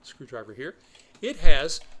Bernina screwdriver here, it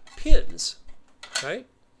has pins, right?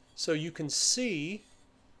 So you can see,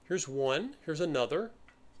 here's one, here's another,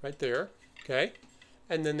 right there, okay?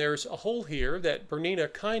 And then there's a hole here that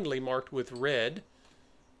Bernina kindly marked with red,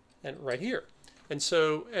 and right here. And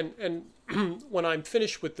so, and when I'm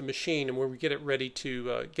finished with the machine and when we get it ready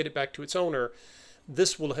to get it back to its owner,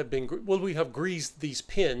 this will have been, well, we have greased these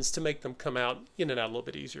pins to make them come out in and out a little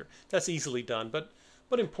bit easier. That's easily done, but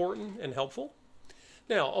important and helpful.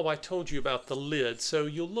 Now, oh, I told you about the lid. So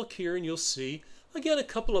you'll look here and you'll see, again, a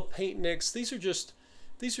couple of paint nicks. These are just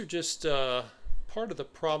part of the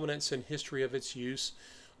provenance and history of its use.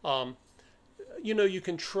 You know, you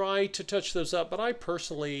can try to touch those up, but I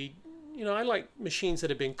personally, you know, I like machines that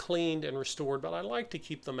have been cleaned and restored, but I like to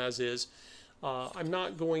keep them as is. I'm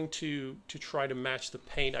not going to try to match the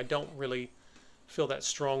paint. I don't really feel that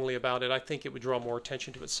strongly about it. I think it would draw more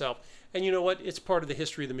attention to itself. And you know what? It's part of the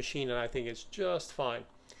history of the machine, and I think it's just fine.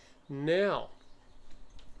 Now,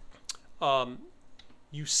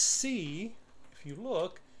 you see, if you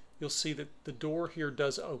look, you'll see that the door here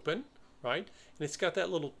does open, right? And it's got that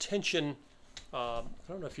little tension, I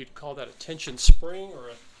don't know if you'd call that a tension spring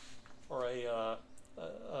or a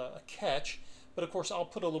catch, but of course I'll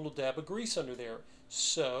put a little dab of grease under there.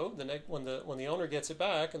 So when the owner gets it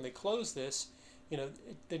back and they close this, you know,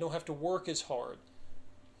 they don't have to work as hard.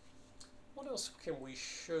 What else can we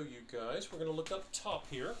show you guys? We're going to look up top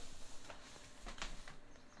here.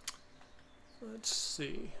 Let's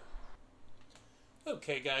see.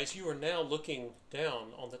 Okay guys, you are now looking down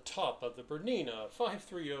on the top of the Bernina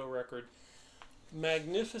 530 record.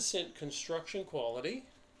 Magnificent construction quality.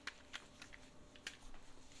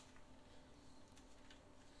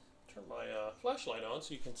 Turn my flashlight on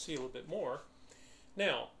so you can see a little bit more.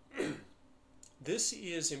 Now, This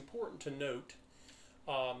is important to note.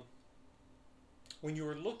 Um, when you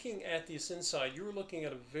were looking at this inside, you were looking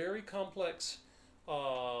at a very complex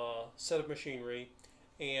set of machinery,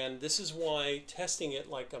 and this is why testing it,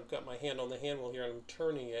 like I've got my hand on the handle here and I'm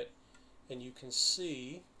turning it, and you can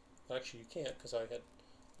see, actually you can't because I had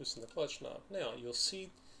loosened the clutch knob. Now you'll see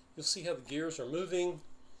how the gears are moving.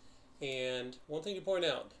 And one thing to point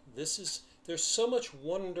out, there's so much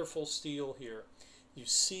wonderful steel here. You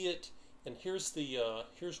see it, and here's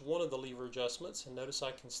one of the lever adjustments, and notice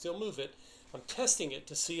I can still move it. I'm testing it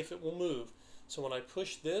to see if it will move. So when I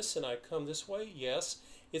push this and I come this way, yes,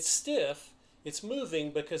 it's stiff, it's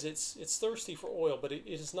moving because it's thirsty for oil, but it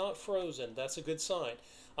is not frozen. That's a good sign.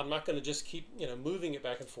 I'm not going to just keep moving it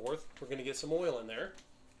back and forth. We're going to get some oil in there.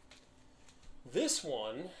 This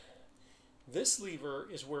lever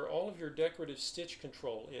is where all of your decorative stitch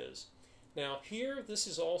control is. Now here, this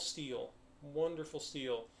is all steel, wonderful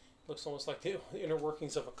steel. Looks almost like the inner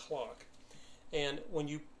workings of a clock. And when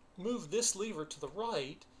you move this lever to the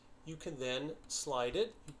right, you can then slide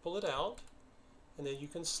it, you pull it out, and then you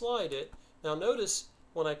can slide it. Now notice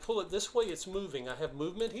when I pull it this way, it's moving. I have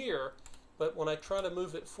movement here, but when I try to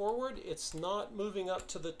move it forward, it's not moving up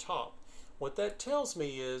to the top. What that tells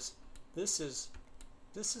me is this is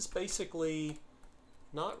basically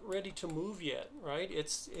not ready to move yet, right?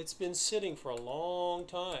 It's been sitting for a long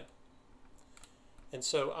time. And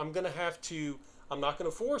so I'm not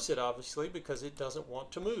going to force it, obviously, because it doesn't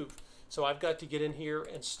want to move. So I've got to get in here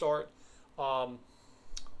and start,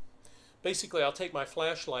 basically I'll take my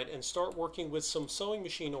flashlight and start working with some sewing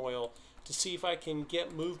machine oil to see if I can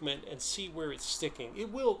get movement and see where it's sticking.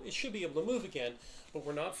 It should be able to move again, but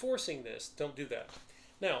we're not forcing this. Don't do that.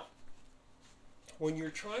 Now, when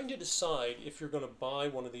you're trying to decide if you're going to buy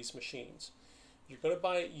one of these machines, you're going to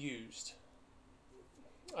buy it used.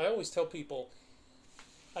 I always tell people,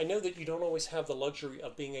 I know that you don't always have the luxury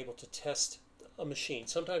of being able to test a machine.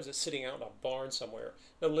 Sometimes it's sitting out in a barn somewhere.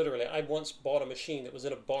 No, literally, I once bought a machine that was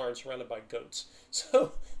in a barn surrounded by goats.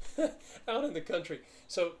 So, out in the country.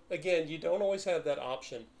 So, again, you don't always have that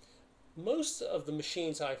option. Most of the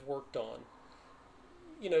machines I've worked on,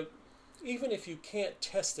 even if you can't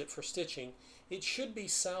test it for stitching, it should be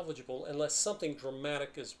salvageable unless something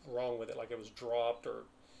dramatic is wrong with it, like it was dropped or,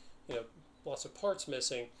 lots of parts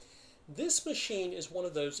missing. This machine is one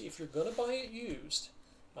of those, if you're going to buy it used,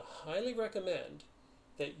 I highly recommend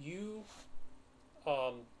that you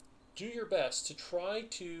do your best to try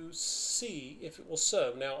to see if it will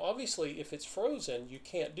sew. Now, obviously, if it's frozen, you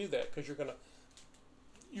can't do that because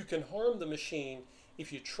you can harm the machine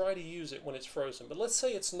if you try to use it when it's frozen. But let's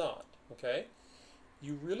say it's not, okay?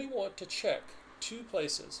 You really want to check two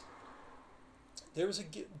places.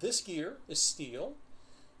 This gear is steel,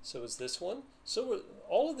 so is this one. So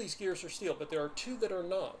all of these gears are steel, but there are two that are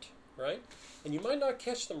not, right? And you might not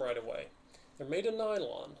catch them right away. They're made of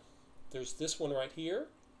nylon. There's this one right here,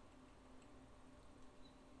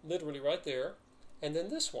 literally right there, and then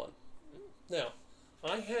this one. Now,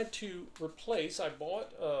 I had to replace, I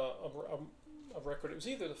bought a record. It was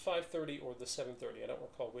either the 530 or the 730. I don't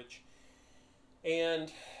recall which.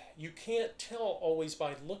 And you can't tell always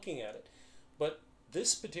by looking at it. But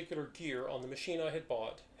this particular gear on the machine I had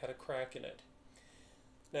bought had a crack in it.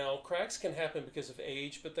 Now, cracks can happen because of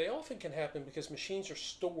age, but they often can happen because machines are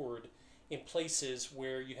stored in places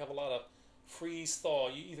where you have a lot of freeze-thaw.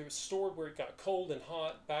 You either stored where it got cold and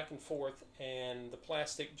hot, back and forth, and the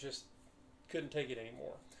plastic just couldn't take it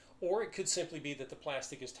anymore. Or it could simply be that the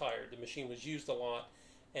plastic is tired. The machine was used a lot,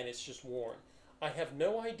 and it's just worn. I have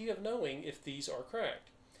no idea of knowing if these are cracked.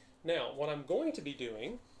 Now, what I'm going to be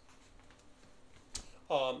doing,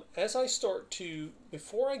 as I start to,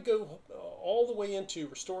 before I go all the way into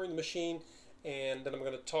restoring the machine, and then I'm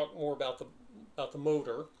going to talk more about the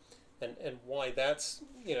motor and why that's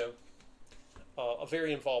a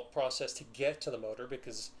very involved process to get to the motor,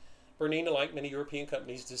 because Bernina, like many European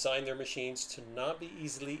companies, designed their machines to not be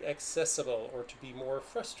easily accessible or to be more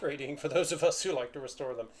frustrating for those of us who like to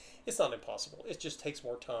restore them. It's not impossible. It just takes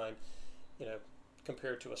more time,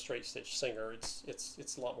 compared to a straight stitch Singer.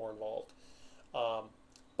 It's a lot more involved.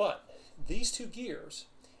 But these two gears,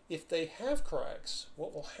 if they have cracks,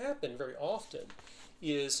 what will happen very often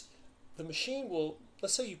is the machine will,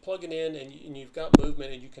 let's say you plug it in and you've got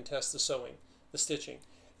movement and you can test the stitching.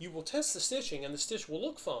 You will test the stitching and the stitch will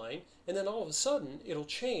look fine, and then all of a sudden it'll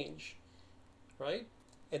change, right?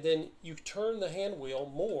 And then you turn the hand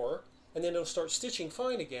wheel more, and then it'll start stitching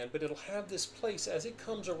fine again, but it'll have this place as it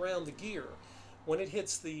comes around the gear. When it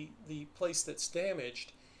hits the place that's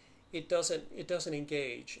damaged, it doesn't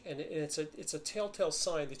engage, and it's a telltale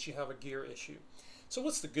sign that you have a gear issue. So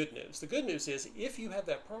what's the good news? The good news is if you have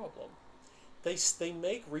that problem, they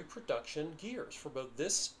make reproduction gears for both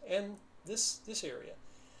this and this area.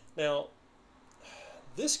 Now,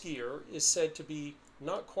 this gear is said to be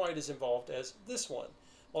not quite as involved as this one.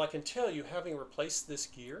 Well, I can tell you, having replaced this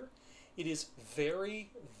gear, it is very,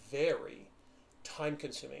 very time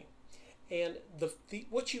consuming. And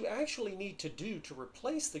what you actually need to do to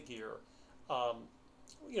replace the gear,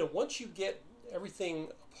 once you get everything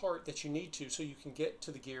apart that you need to so you can get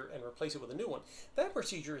to the gear and replace it with a new one, that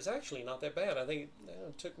procedure is actually not that bad. I think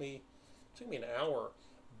it took me an hour,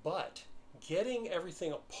 but getting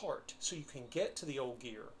everything apart so you can get to the old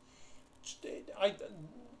gear,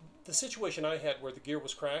 the situation I had where the gear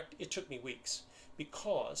was cracked, it took me weeks,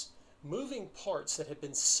 because moving parts that had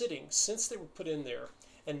been sitting since they were put in there,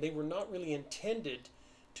 and they were not really intended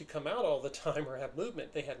to come out all the time or have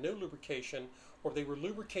movement. They had no lubrication, or they were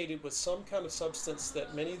lubricated with some kind of substance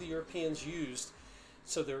that many of the Europeans used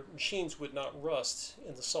so their machines would not rust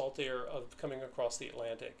in the salt air of coming across the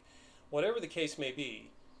Atlantic. Whatever the case may be,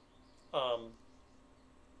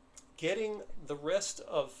 getting the rest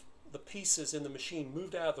of the pieces in the machine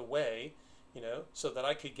moved out of the way, so that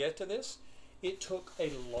I could get to this, it took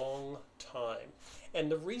a long time. And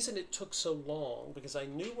the reason it took so long, because I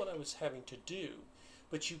knew what I was having to do,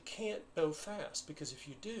 but you can't go fast, because if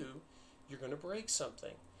you do, you're going to break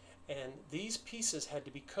something. And these pieces had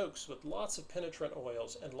to be coaxed with lots of penetrant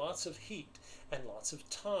oils and lots of heat and lots of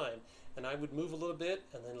time. And I would move a little bit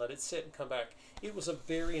and then let it sit and come back. It was a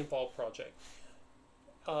very involved project.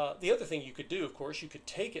 The other thing you could do, of course, you could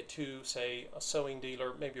take it to, say, a sewing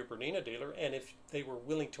dealer, maybe a Bernina dealer, and if they were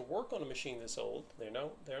willing to work on a machine this old,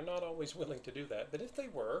 they're not always willing to do that, but if they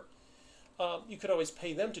were, you could always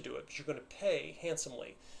pay them to do it, but you're going to pay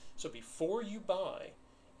handsomely. So before you buy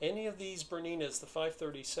any of these Berninas, the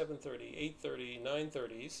 530, 730, 830,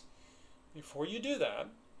 930s, before you do that,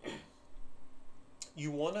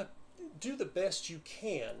 you want to do the best you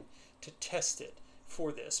can to test it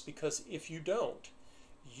for this, because if you don't,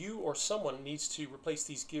 you or someone needs to replace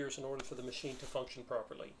these gears in order for the machine to function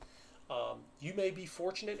properly. You may be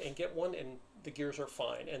fortunate and get one and the gears are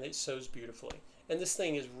fine and it sews beautifully. And this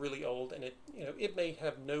thing is really old, and it may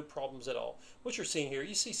have no problems at all. What you're seeing here,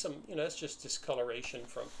 you see some, that's just discoloration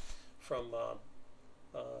from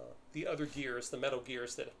the other gears, the metal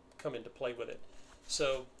gears that come into play with it.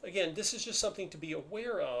 So again, this is just something to be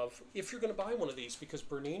aware of if you're going to buy one of these, because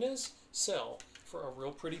Berninas sell for a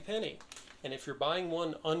real pretty penny. And if you're buying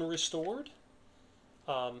one unrestored,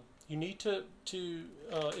 you need to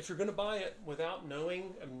if you're going to buy it without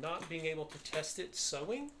knowing and not being able to test it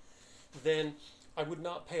sewing, then I would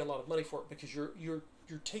not pay a lot of money for it, because you're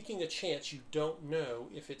taking a chance. You don't know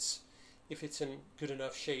if it's in good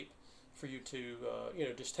enough shape for you to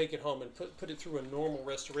just take it home and put it through a normal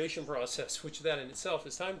restoration process, which that in itself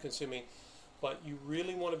is time consuming. But you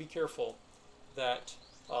really want to be careful that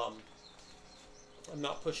I'm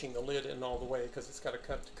not pushing the lid in all the way, because it's got to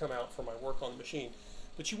come out for my work on the machine.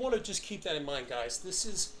 But you want to just keep that in mind, guys. This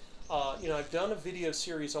is, I've done a video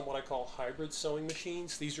series on what I call hybrid sewing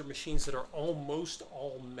machines. These are machines that are almost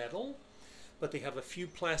all metal, but they have a few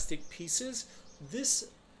plastic pieces. This,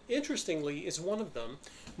 interestingly, is one of them.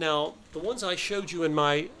 Now, the ones I showed you in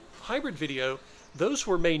my hybrid video, those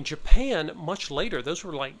were made in Japan much later. Those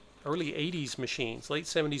were like early 80s machines, late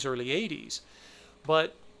 70s, early 80s.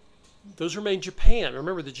 But those were made in Japan.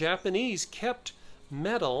 Remember, the Japanese kept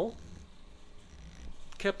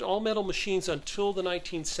all metal machines until the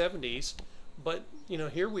 1970s. But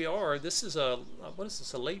here we are. This is a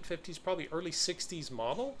late 50s, probably early 60s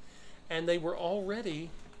model, and they were already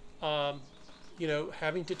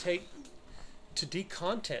having to take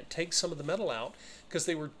some of the metal out, because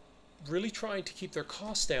they were really trying to keep their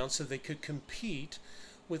costs down so they could compete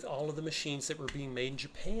with all of the machines that were being made in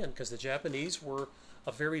Japan, because the Japanese were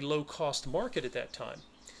a very low-cost market at that time.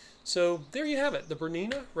 So there you have it, the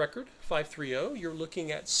Bernina record 530. You're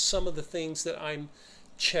looking at some of the things that I'm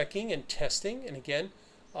checking and testing. And again,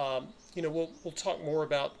 we'll talk more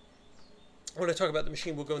about, when I talk about the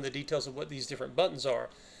machine, we'll go into the details of what these different buttons are.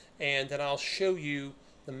 And then I'll show you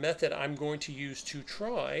the method I'm going to use to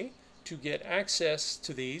try to get access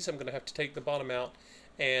to these. I'm going to have to take the bottom out,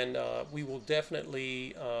 and we will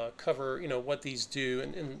definitely cover what these do.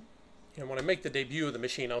 And when I make the debut of the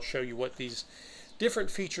machine, I'll show you what these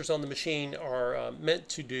different features on the machine are meant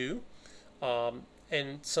to do.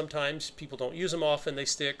 And sometimes people don't use them often, they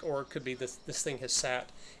stick, or it could be this thing has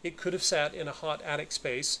sat. It could have sat in a hot attic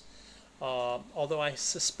space, although I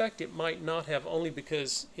suspect it might not have, only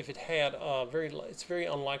because if it had, it's very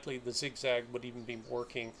unlikely the zigzag would even be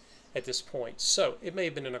working at this point. So it may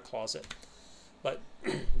have been in a closet. But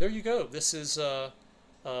there you go. This is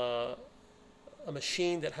a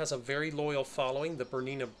machine that has a very loyal following. The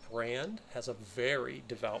Bernina brand has a very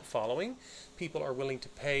devout following. People are willing to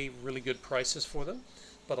pay really good prices for them,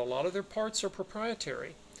 but a lot of their parts are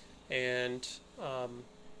proprietary. And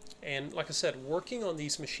like I said, working on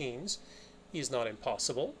these machines is not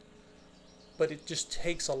impossible, but it just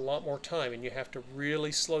takes a lot more time, and you have to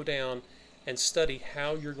really slow down and study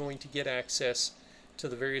how you're going to get access to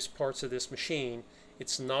the various parts of this machine.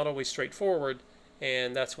 It's not always straightforward,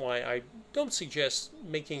 and that's why I don't suggest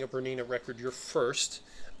making a Bernina record your first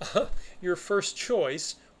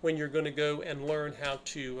choice when you're going to go and learn how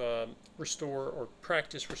to restore or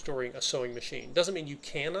practice restoring a sewing machine. Doesn't mean you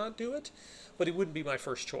cannot do it, but it wouldn't be my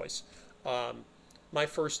first choice. My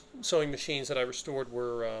first sewing machines that I restored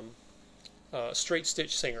were straight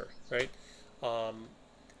stitch Singer, right?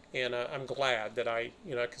 And I'm glad that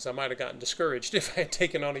because I might have gotten discouraged if I had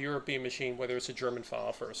taken on a European machine, whether it's a German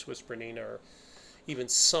Pfaff or a Swiss Bernina or even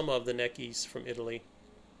some of the Neckies from Italy.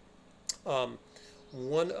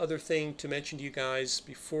 One other thing to mention to you guys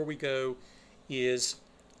before we go is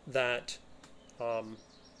that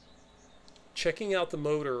checking out the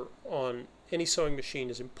motor on any sewing machine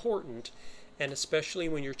is important, and especially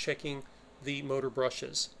when you're checking the motor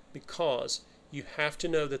brushes, because you have to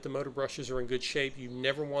know that the motor brushes are in good shape. You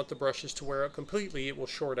never want the brushes to wear out completely. It will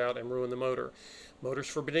short out and ruin the motor. Motors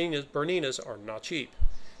for Berninas are not cheap,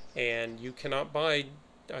 and you cannot buy,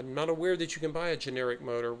 I'm not aware that you can buy a generic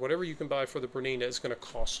motor. Whatever you can buy for the Bernina is going to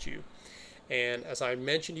cost you. And as I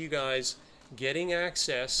mentioned to you guys, getting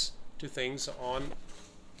access to things on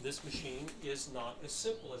this machine is not as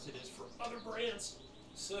simple as it is for other brands.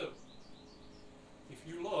 So, if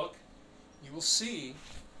you look, you will see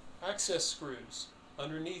access screws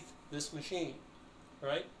underneath this machine,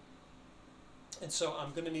 right? And so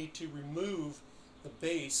I'm going to need to remove the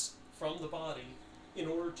base from the body in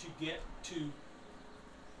order to get to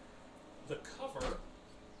the cover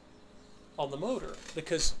on the motor,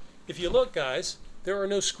 because if you look, guys, there are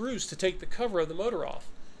no screws to take the cover of the motor off.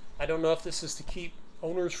 I don't know if this is to keep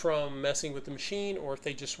owners from messing with the machine or if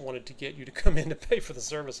they just wanted to get you to come in to pay for the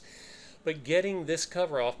service. But getting this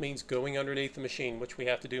cover off means going underneath the machine, which we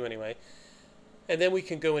have to do anyway. And then we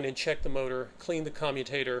can go in and check the motor, clean the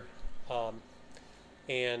commutator,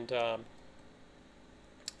 and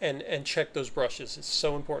check those brushes. It's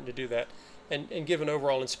so important to do that, and give an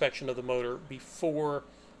overall inspection of the motor before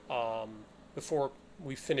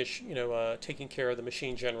we finish, taking care of the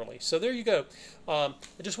machine generally. So there you go. I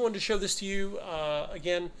just wanted to show this to you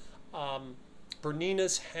again.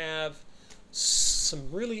 Berninas have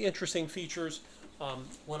some really interesting features.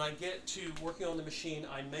 When I get to working on the machine,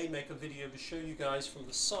 I may make a video to show you guys from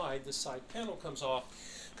the side. The side panel comes off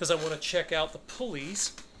because I want to check out the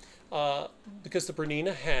pulleys, because the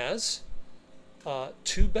Bernina has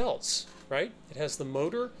two belts, right? It has the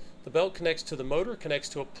motor, the belt connects to the motor, connects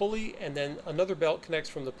to a pulley, and then another belt connects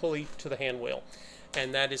from the pulley to the hand wheel.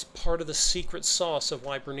 And that is part of the secret sauce of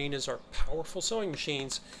why Berninas are powerful sewing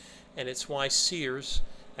machines, and it's why Sears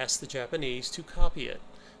asked the Japanese to copy it.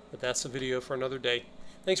 But that's a video for another day.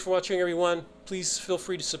 Thanks for watching, everyone. Please feel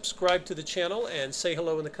free to subscribe to the channel and say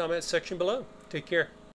hello in the comments section below. Take care.